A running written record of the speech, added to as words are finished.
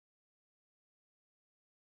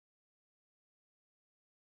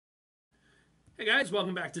Hey guys,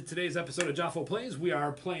 welcome back to today's episode of Jafo Plays. We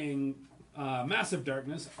are playing Massive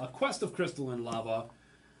Darkness, A Quest of Crystalline Lava,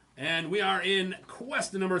 and we are in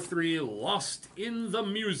quest number 3, Lost in the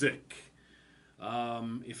Music.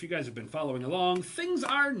 If you guys have been following along, things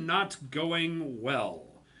are not going well.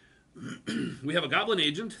 We have a goblin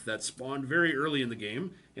agent that spawned very early in the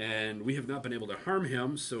game, and we have not been able to harm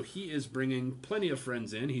him, so he is bringing plenty of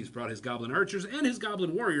friends in. He's brought his goblin archers and his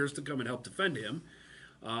goblin warriors to come and help defend him.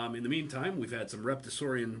 In the meantime, we've had some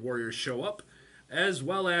Reptisaurian warriors show up, as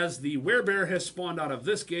well as the werebear has spawned out of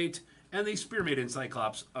this gate, and the spear maiden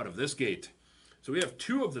cyclops out of this gate. So we have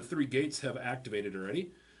 2 of the 3 gates have activated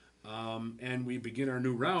already, and we begin our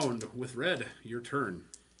new round with Red. Your turn.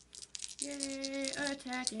 Yay,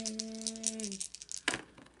 attacking!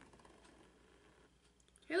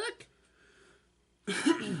 Hey, look!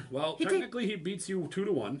 Well, technically he beats you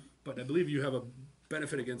 2-1, but I believe you have a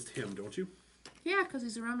benefit against him, don't you? Yeah, because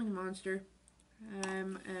he's a roaming monster.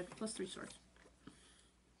 At plus 3 swords.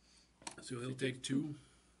 So he'll take 2.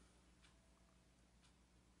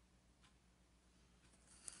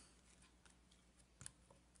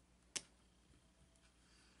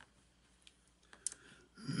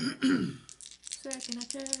 Second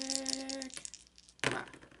attack. Ah.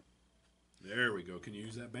 There we go. Can you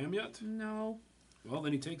use that BAM yet? No. Well,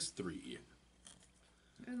 then he takes 3.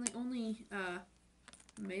 And the only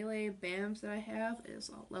melee BAMs that I have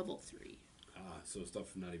is level 3. So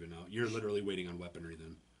stuff not even out. You're literally waiting on weaponry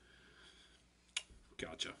then.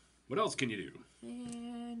 Gotcha. What else can you do?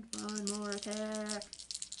 And one more attack.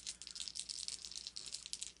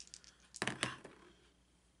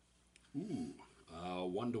 Ooh.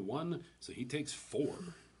 1-1. So he takes 4.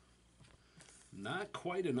 Not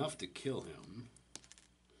quite enough to kill him.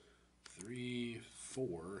 3,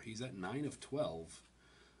 4. He's at 9 of 12.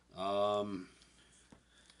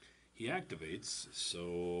 He activates,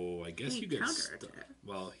 so I guess you get counterattack.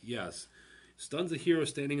 Well, yes. Stuns a hero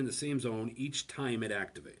standing in the same zone each time it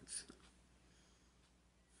activates.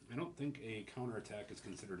 I don't think a counterattack is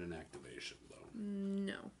considered an activation, though.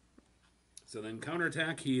 No. So then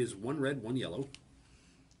counterattack, he is 1 red, 1 yellow.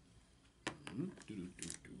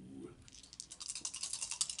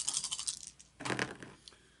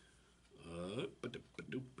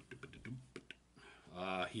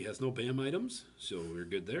 He has no BAM items, so we're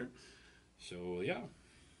good there. So, yeah.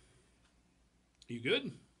 You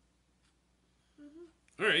good?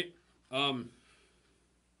 Mm-hmm. All right. I'm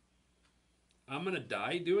going to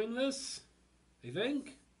die doing this, I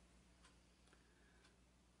think.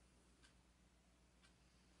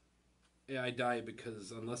 Yeah, I die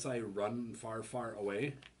because unless I run far, far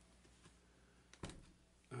away,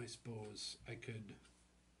 I suppose I could...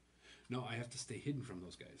 No, I have to stay hidden from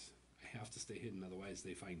those guys. I have to stay hidden, otherwise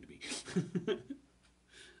they find me.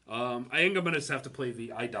 I think I'm going to have to play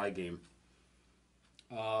the I die game.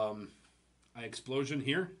 I explosion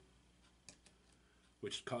here,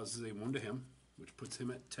 which causes a 1 to him, which puts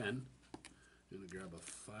him at 10. I'm going to grab a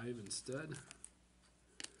 5 instead.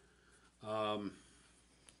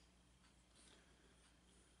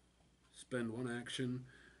 Spend 1 action.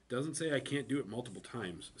 Doesn't say I can't do it multiple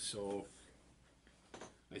times, so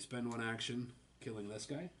I spend 1 action killing this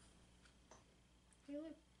guy. Hey,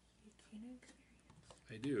 look. You gain experience.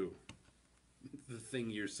 I do. The thing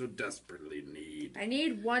you so desperately need. I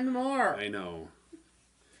need 1 more. I know.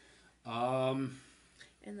 And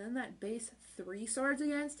then that base 3 swords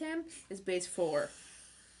against him is base 4.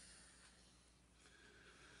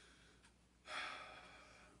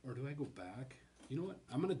 Or do I go back? You know what?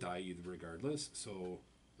 I'm going to die either regardless, so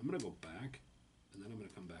I'm going to go back, and then I'm going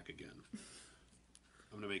to come back again.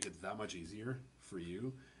 I'm going to make it that much easier for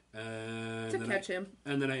you. And to catch him.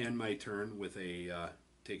 And then I end my turn with a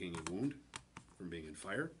taking a wound from being in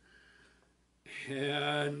fire.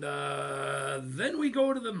 And then we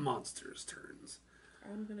go to the monsters' turns.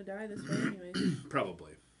 I'm going to die this way anyway.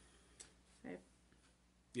 Probably. Okay.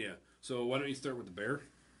 Yeah. So why don't you start with the bear?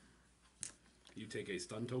 You take a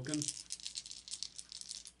stun token.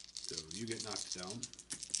 So you get knocked down.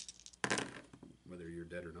 Whether you're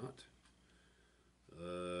dead or not.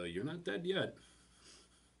 You're not dead yet.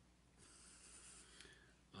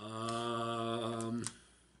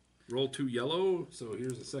 Roll 2 yellow. So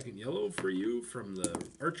here's a second yellow for you from the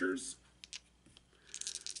archers.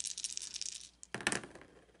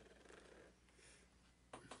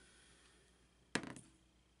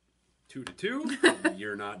 Two to 2.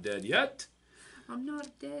 You're not dead yet. I'm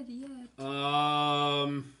not dead yet.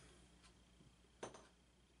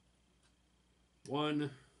 1.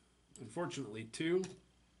 Unfortunately, 2.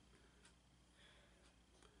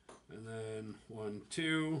 And then 1,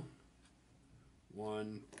 2.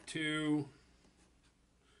 1, 2.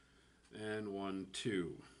 And 1,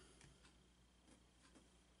 2.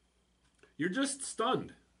 You're just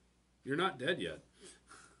stunned. You're not dead yet.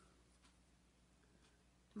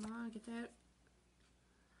 Come on, get that.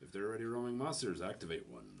 If they're already roaming monsters, activate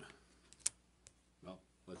 1. Well,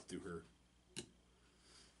 let's do her.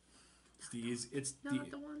 It's not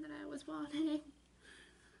the one that I was wanting.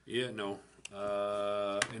 Yeah, no.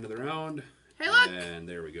 End of the round. Hey, look! And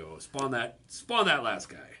there we go. Spawn that last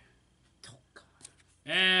guy. Oh, God.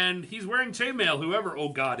 And he's wearing chainmail, whoever Oh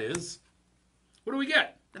God is. What do we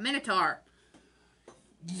get? The Minotaur.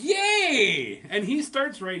 Yay! And he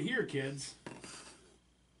starts right here, kids.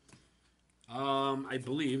 I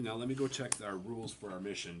believe, now let me go check our rules for our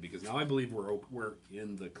mission, because now I believe we're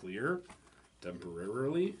in the clear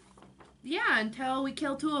temporarily. Yeah, until we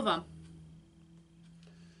kill 2 of them.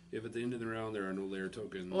 If at the end of the round there are no layer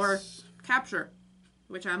tokens. Or capture,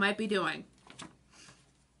 which I might be doing.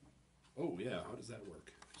 Oh, yeah, how does that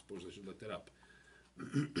work? I suppose I should look that up.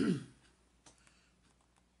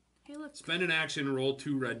 Hey, look. Spend an action, roll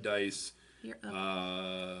 2 red dice. You're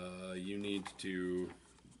up. You need to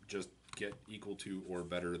just get equal to or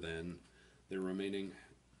better than their remaining...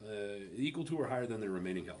 equal to or higher than their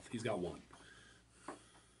remaining health. He's got 1.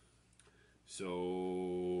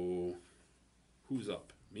 So... Who's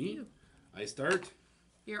up? Me? You. I start.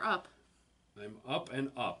 You're up. I'm up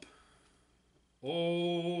and up.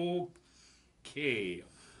 Okay.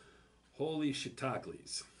 Holy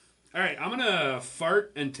shiitakes. All right, I'm going to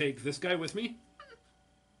fart and take this guy with me.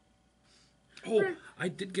 Oh, I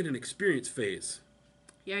did get an experience phase.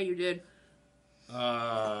 Yeah, you did.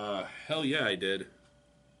 Hell yeah, I did.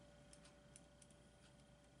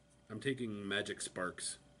 I'm taking magic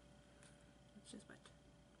sparks. Which is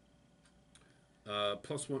what?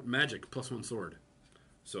 +1 magic, +1 sword.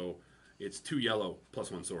 So it's 2 yellow,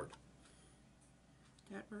 +1 sword.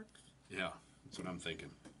 That works. Yeah, that's what I'm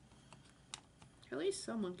thinking. At least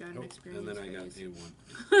someone got an experience. And then I got phase.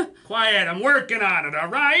 A1. Quiet, I'm working on it, all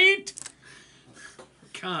right?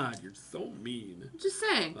 God, you're so mean. Just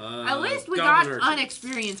saying. At least we got an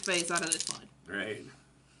experience phase out of this one. Right.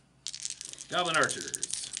 Goblin archers.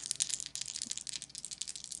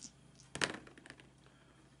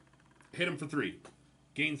 Hit him for 3.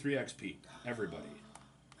 Gain 3 XP. Everybody.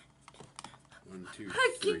 1, 2, 3.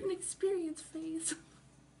 I get an experience phase.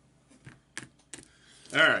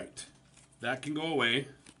 Alright. That can go away.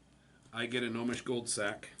 I get a gnomish gold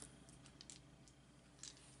sack.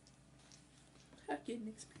 I get an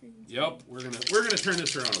experience. Yep, we're gonna turn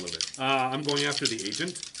this around a little bit. I'm going after the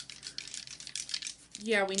agent.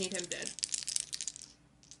 Yeah, we need him dead.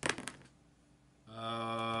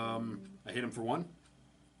 I hit him for 1.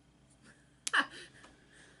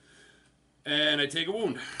 And I take a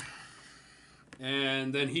wound.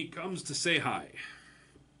 And then he comes to say hi.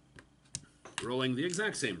 Rolling the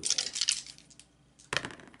exact same roll.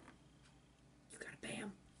 You got a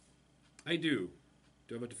bam. I do.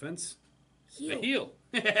 Do I have a defense? Heal. A heal.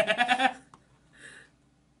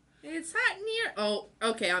 It's hot in here. Oh,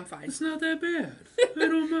 okay, I'm fine. It's not that bad. I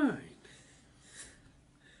don't mind.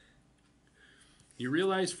 You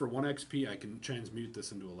realize for 1 XP I can transmute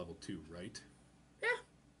this into a level 2, right? Yeah.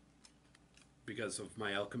 Because of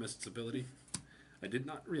my alchemist's ability. I did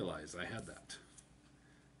not realize I had that.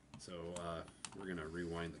 So we're going to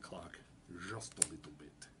rewind the clock just a little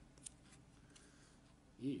bit.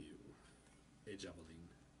 Ew. A javelin.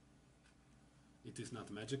 It is not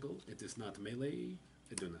magical. It is not melee.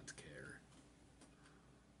 I do not care.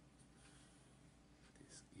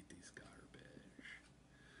 It is garbage.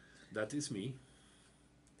 That is me.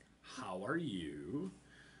 How are you?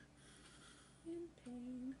 In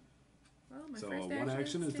pain. Well, my So first one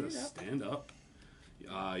action is to stand up. stand up.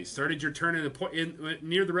 You started your turn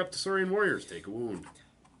near the Reptosaurian warriors. Take a wound.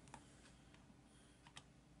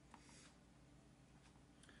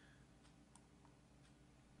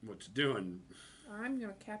 What you doing? I'm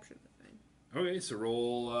gonna capture the thing. Okay, so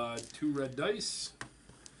roll 2 red dice.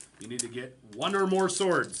 You need to get 1 or more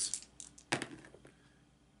swords.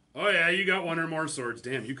 Oh yeah, you got 1 or more swords.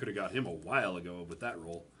 Damn, you could have got him a while ago with that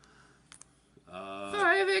roll.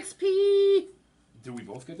 5 XP! Do we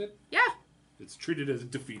both get it? Yeah, It's treated as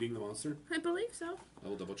defeating the monster. I believe so. I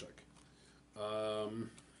will double check.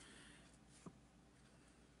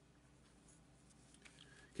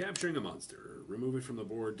 Capturing a monster. Remove it from the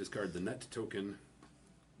board. Discard the net token.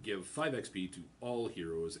 Give 5 XP to all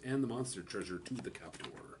heroes and the monster treasure to the captor.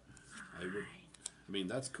 I mean,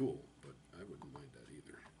 that's cool, but I wouldn't mind that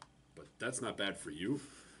either. But that's not bad for you.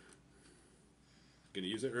 Gonna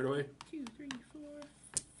use it right away? 2, 3, 4.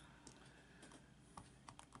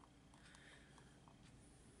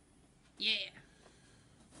 Yeah.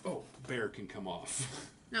 Oh, bear can come off.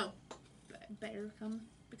 No. that bear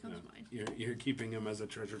becomes mine. You're keeping him as a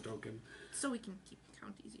treasure token. So we can keep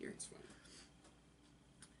count easier. That's fine.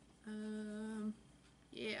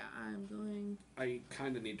 Yeah, I'm going... I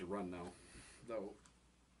kind of need to run now, though.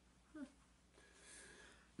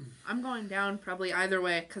 I'm going down probably either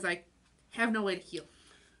way, because I have no way to heal.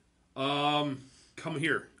 Come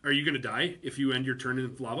here. Are you going to die if you end your turn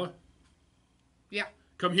in lava? Yeah.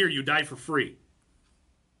 Come here, you die for free.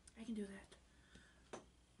 I can do that.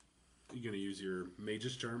 You going to use your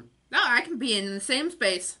mage's charm? No, I can be in the same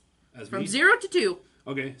space. As From me? 0 to 2.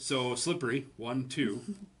 Okay, so slippery. 1, 2.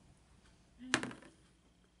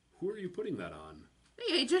 Who are you putting that on?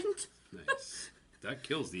 The agent. Nice. That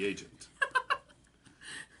kills the agent.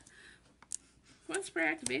 Once per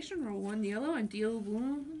activation, roll 1 yellow and deal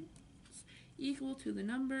wounds equal to the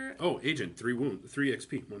number... Oh, agent. 3 wound. 3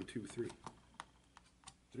 XP. 1, 2, 3.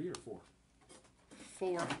 3 or 4?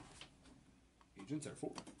 4. Agents are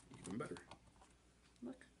 4. Even better.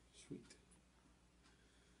 Look. Sweet.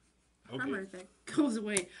 Okay. Armor that goes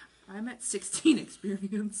away. I'm at 16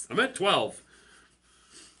 experience. I'm at 12.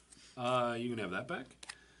 You can have that back.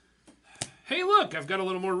 Hey, look! I've got a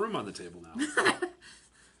little more room on the table now.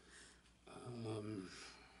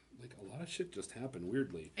 Like, a lot of shit just happened,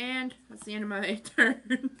 weirdly. And that's the end of my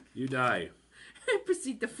turn. You die. I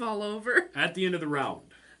proceed to fall over. At the end of the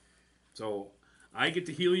round. So, I get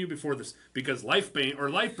to heal you before this, because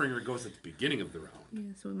Lifebringer goes at the beginning of the round.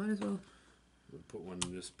 Yeah, so we might as well. We'll put one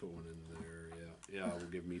in there, yeah. Yeah, we'll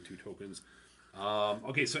give me 2 tokens.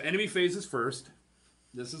 Okay, so enemy phases first.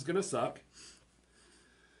 This is gonna suck.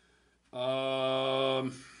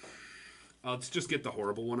 Let's just get the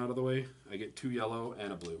horrible one out of the way. I get 2 yellow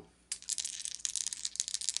and a blue.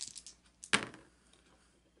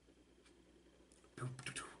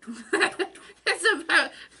 It's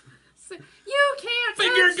about... You can't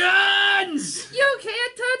Finger touch... guns! You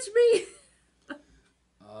can't touch me!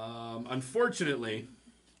 Unfortunately...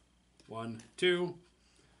 1, 2...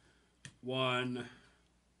 1...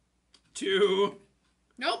 2...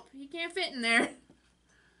 Nope, he can't fit in there.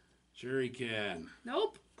 Sure he can.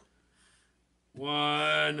 Nope.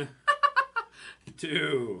 1...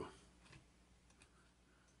 2...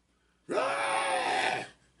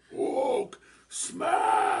 Oak!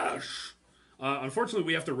 Smash! Unfortunately,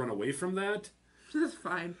 we have to run away from that. That's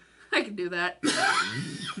fine. I can do that.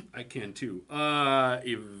 I can too.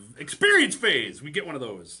 Experience phase! We get one of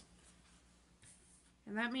those.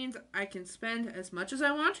 And that means I can spend as much as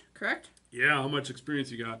I want, correct? Yeah, how much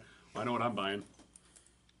experience you got? I know what I'm buying.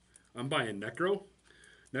 I'm buying Necro.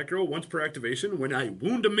 Necro, once per activation, when I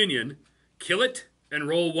wound a minion, kill it, and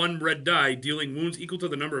roll 1 red die, dealing wounds equal to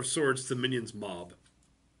the number of swords to the minion's mob.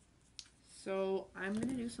 So, I'm going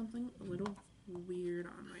to do something a little weird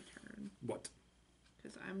on my turn. What?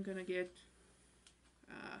 Because I'm going to get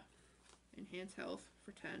enhanced health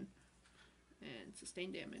for 10 and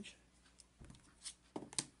sustain damage.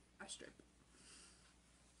 I strip.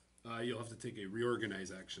 You'll have to take a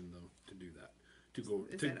reorganize action, though, to do that. To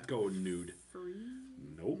that go nude. Free?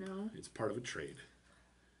 Nope. No. It's part of a trade.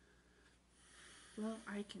 Well,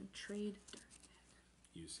 I can trade during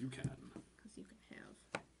that. Yes, you can. Because you can have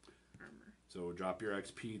armor. So drop your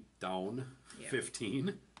XP down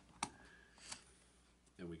 15.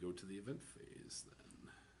 And we go to the event phase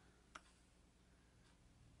then.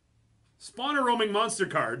 Spawn a roaming monster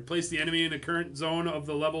card. Place the enemy in a current zone of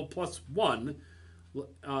the level +1.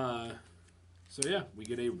 So yeah, we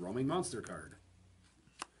get a roaming monster card.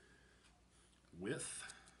 With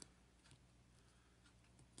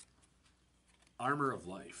Armor of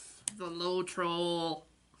Life. The low troll.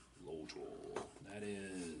 Low troll. That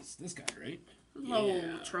is this guy, right? Low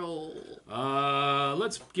troll.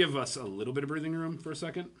 Let's give us a little bit of breathing room for a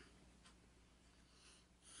second.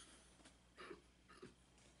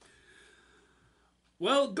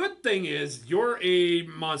 Well, good thing is you're a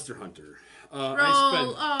monster hunter.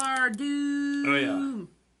 Roll our doom. Oh yeah.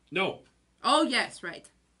 No. Oh yes, right.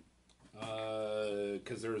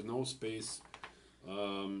 Because there is no space.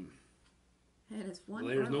 It is one.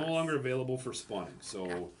 There's no longer available for spawning,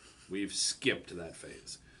 so we've skipped that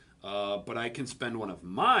phase. But I can spend one of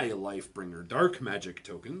my Lifebringer Dark Magic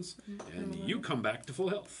tokens, and you come back to full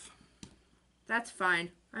health. That's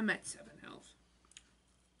fine. I'm at 7 health.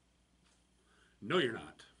 No, you're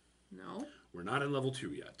not. No. We're not in level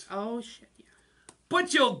 2 yet. Oh shit! Yeah.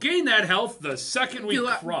 But you'll gain that health the second we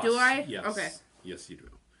cross. Do I? Yes. Okay. Yes, you do.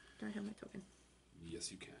 Do I have my token?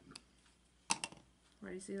 Yes, you can.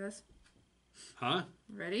 Ready to see this? Huh?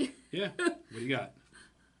 Ready? Yeah. What do you got?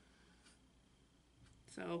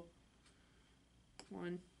 So,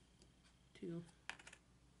 1, 2.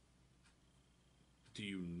 Do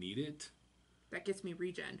you need it? That gets me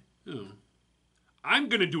regen. Oh. I'm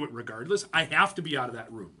going to do it regardless. I have to be out of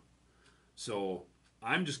that room. So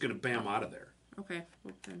I'm just going to bam out of there. Okay.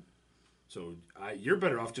 Well, then. So you're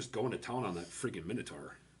better off just going to town on that friggin'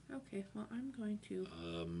 Minotaur. Okay. Well, I'm going to.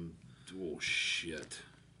 Oh, shit.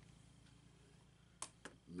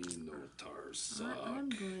 Minotaurs suck. I'm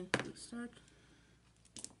going to start.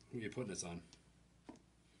 Who are you putting this on?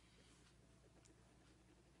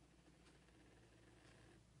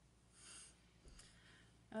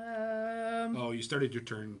 Oh, you started your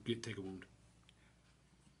turn. Take a wound.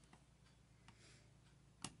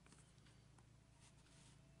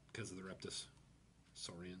 Because of the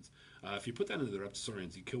Reptosaurians. If you put that into the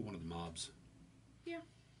Reptosaurians, you kill one of the mobs. Yeah.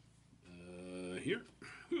 Here.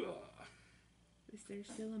 Is there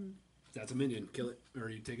still a... That's a minion. Kill it. Or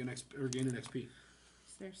you take or gain an XP.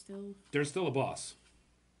 Is there still... There's still a boss.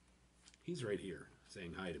 He's right here,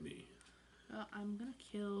 saying hi to me. I'm going to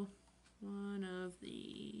kill one of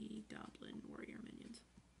the Goblin Warrior minions.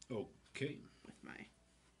 Okay. With my...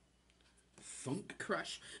 Thunk.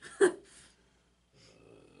 Crush.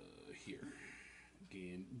 Here.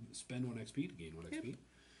 Spend 1 XP to gain 1 XP. Yep.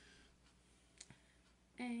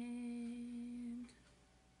 And...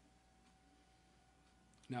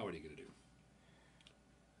 Now what are you going to do?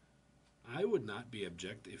 I would not be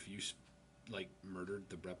object if you, murdered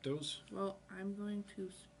the Breptos. Well, I'm going to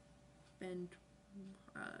spend...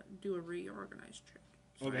 do a reorganize check.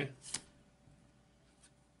 Sorry. Okay.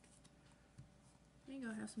 There you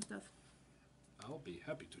go, have some stuff. I'll be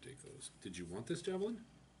happy to take those. Did you want this javelin?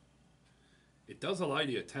 It does allow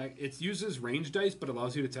you to attack. It uses range dice, but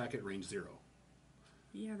allows you to attack at range 0.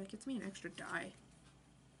 Yeah, that gets me an extra die.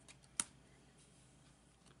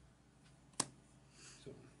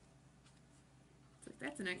 So, it's like,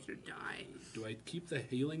 that's an extra die. Do I keep the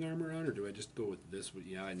healing armor on, or do I just go with this?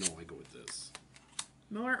 Yeah, I know I go with this.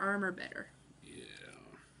 More armor, better.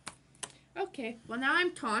 Yeah. Okay, well now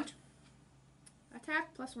I'm taunt.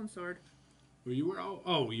 Attack plus 1 sword. Well, you were.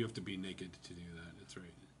 Oh, you have to be naked to do that. That's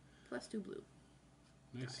right. Plus 2 blue.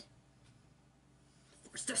 Nice. Die.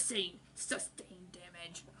 For sustain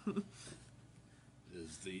damage.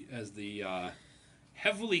 As the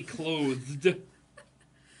heavily clothed.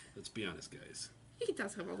 Let's be honest, guys. He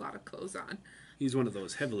does have a lot of clothes on. He's one of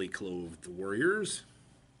those heavily clothed warriors.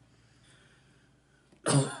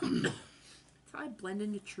 That's how I blend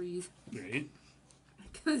into trees. Right.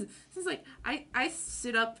 Because it's like I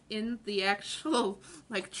sit up in the actual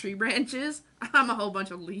tree branches. I'm a whole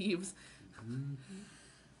bunch of leaves. Mm-hmm.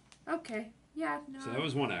 Okay. Yeah. No. So that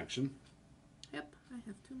was 1 action. Yep. I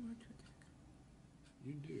have 2 more to attack.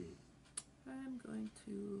 You do. I'm going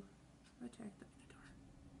to attack the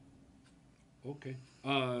Minotaur. Okay.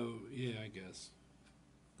 Yeah, I guess.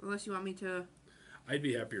 Unless you want me to. I'd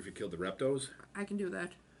be happier if you killed the Reptos. I can do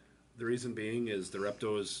that. The reason being is the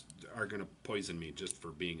Reptos are going to poison me just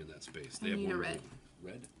for being in that space. They I have need one a red.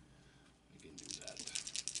 Red? I can do that.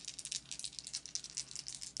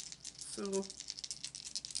 So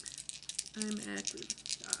I'm at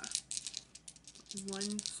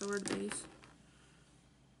 1 sword base.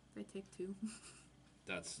 I take 2.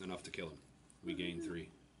 That's enough to kill him. We gain 3.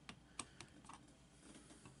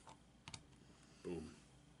 Boom.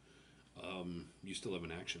 You still have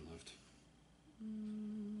an action left.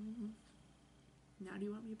 Now do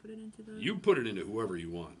you want me to put it into the... You put it into whoever you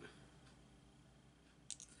want.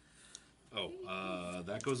 Oh,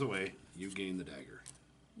 that goes away. You gain the dagger.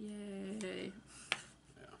 Yay.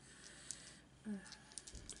 Yeah.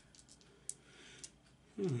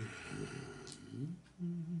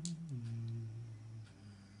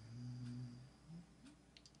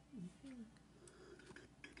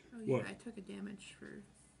 Oh yeah, What? I took a damage for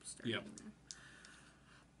starting Yep. there.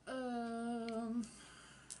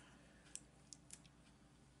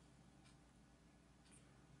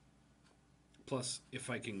 Plus, if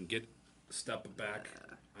I can get a step back,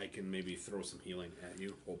 I can maybe throw some healing at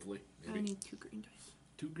you, hopefully. Maybe. I need 2 green dice.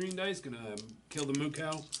 2 green dice, gonna kill the moo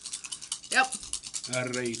cow. Yep.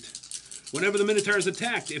 Alright. Whenever the Minotaur is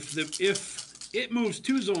attacked, if it moves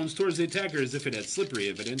 2 zones towards the attacker as if it had slippery,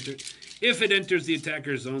 if it enters the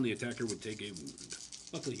attacker's zone, the attacker would take a wound.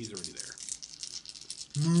 Luckily, he's already there.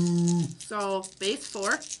 So base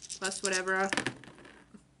 4 plus whatever.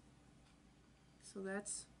 So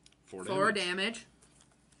that's 4 damage.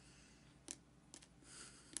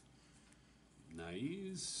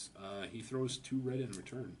 Nice. He throws 2 red in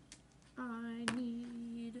return. I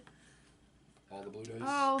need All the blue dice?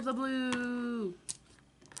 all the blue.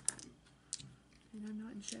 And I'm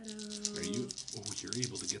not in shadow. Are you? Oh, you're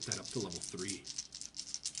able to get that up to level 3.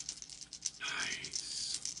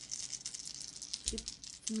 Nice.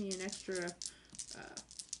 Give me an extra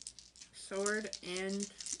sword and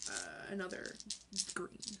another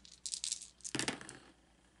green.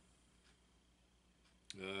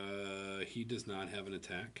 He does not have an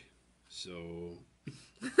attack, so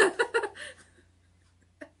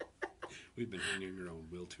we've been hanging around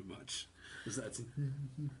Will too much. That's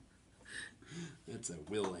a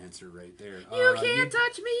Will answer right there. You can't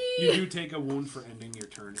touch me! You do take a wound for ending your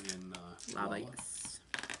turn in lava. Yes.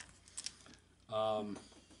 I'm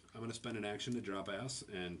going to spend an action to drop ass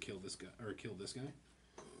and kill this guy,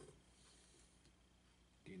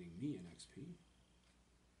 gaining me an XP.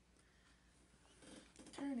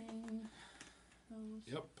 Turning those.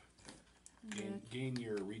 Yep. Gain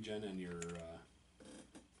your regen and your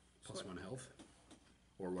plus 1 health,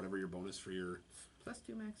 or whatever your bonus for your plus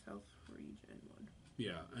 2 max health, regen 1.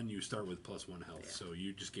 Yeah, and you start with plus 1 health, yeah. so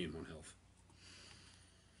you just gain 1 health.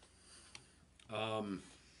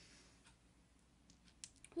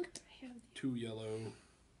 Look, I have 2 yellow.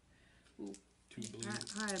 Ooh. 2 blue.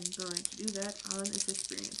 I'm going to do that on this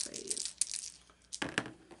experience phase.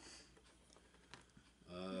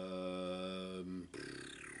 I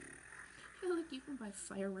feel like you can buy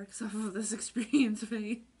fireworks off of this experience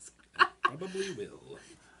phase. Probably will.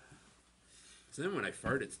 So then when I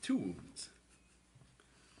fart, it's 2 wounds.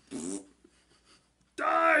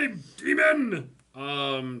 Die, demon!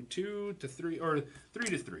 2 to 3, or 3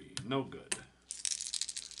 to 3. No good.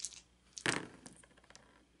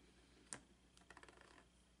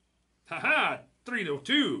 Haha! 3 to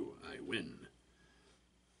 2. I win.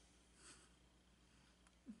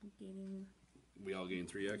 We all gain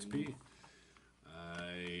 3 XP.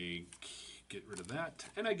 I get rid of that,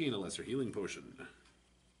 and I gain a lesser healing potion.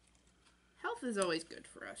 Health is always good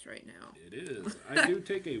for us right now. It is. I do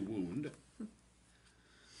take a wound.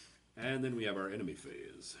 And then we have our enemy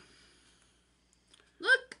phase.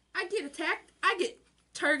 Look, I get attacked. I get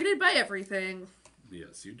targeted by everything.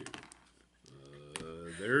 Yes, you do.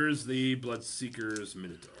 There's the Bloodseeker's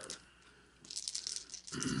Minotaur.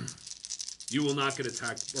 You will not get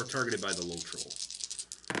attacked or targeted by the low troll.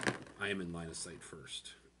 I am in line of sight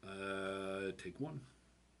first. Take 1.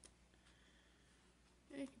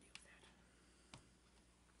 I can deal with that.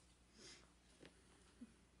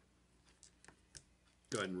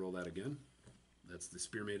 Go ahead and roll that again. That's the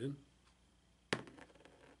Spear Maiden.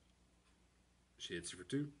 She hits you for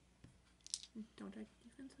 2. Don't I get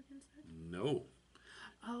defense against that? No.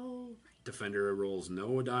 Oh, right. Defender rolls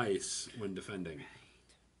no dice when defending. Right.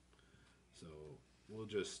 So we'll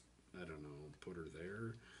just, I don't know, put her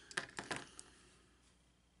there.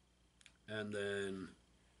 And then,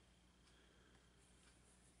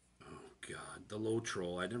 oh god, the low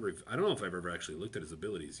troll. I don't know if I've ever actually looked at his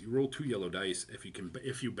abilities. You roll 2 yellow dice. If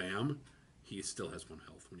you bam, he still has 1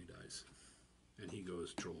 health when he dies, and he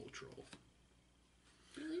goes troll.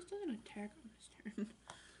 He at least doesn't attack on his turn.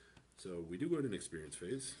 So we do go to an experience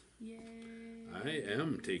phase. Yay! I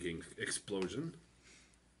am taking explosion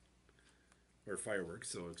or fireworks.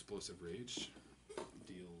 So explosive rage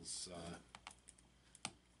deals.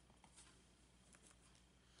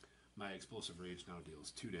 My explosive rage now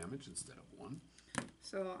deals 2 damage instead of 1.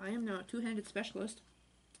 So I am now a 2-handed specialist.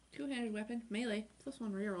 2-handed weapon, melee, plus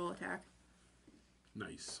 1 reroll attack.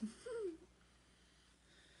 Nice.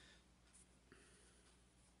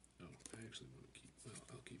 Oh, I actually want to keep... Well,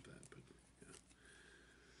 I'll keep that, but yeah.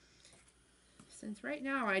 Since right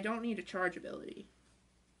now I don't need a charge ability.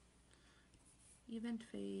 Event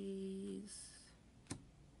phase...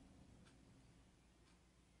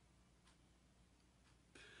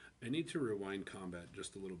 I need to rewind combat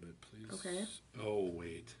just a little bit, please. Okay. Oh,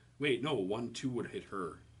 wait. Wait, no, 1-2 would hit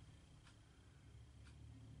her.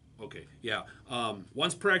 Okay, yeah.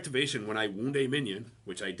 Once per activation, when I wound a minion,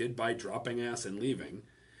 which I did by dropping ass and leaving,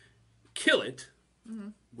 kill it,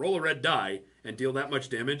 roll a red die, and deal that much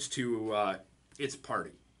damage to its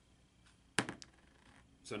party.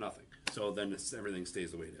 So nothing. So then everything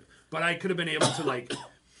stays the way it is. But I could have been able to, like...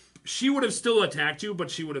 She would have still attacked you,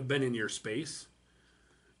 but she would have been in your space.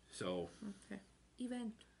 So... Okay.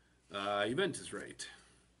 Event. Event is right.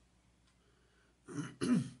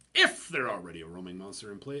 If they're already a roaming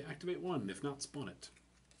monster in play, activate 1. If not, spawn it.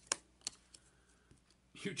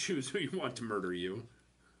 You choose who you want to murder you.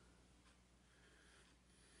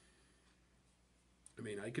 I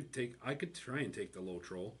mean, I could try and take the low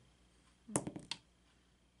troll. I'll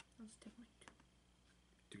just take my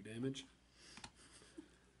 2. 2 damage.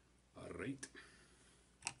 Alright.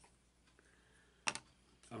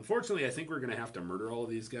 Unfortunately, I think we're going to have to murder all of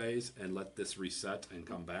these guys and let this reset and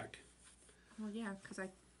come back. Well, yeah, because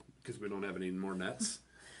we don't have any more nets.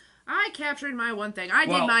 I captured my one thing. I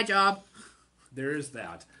did my job. There is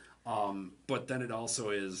that. But then it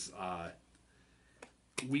also is...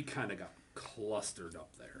 we kind of got clustered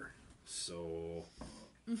up there. So.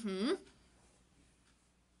 Mm-hmm.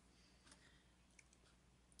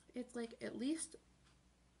 It's like at least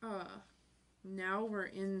now we're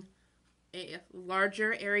in a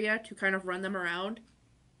larger area to kind of run them around.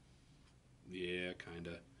 Yeah, kind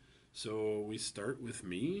of. So we start with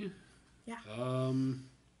me. Yeah.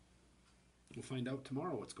 We'll find out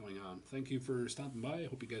tomorrow what's going on. Thank you for stopping by. I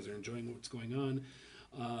hope you guys are enjoying what's going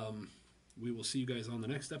on. We will see you guys on the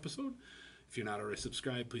next episode. If you're not already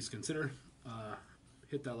subscribed, please consider.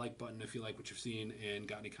 Hit that like button if you like what you're seeing, and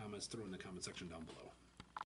got any comments, throw in the comment section down below.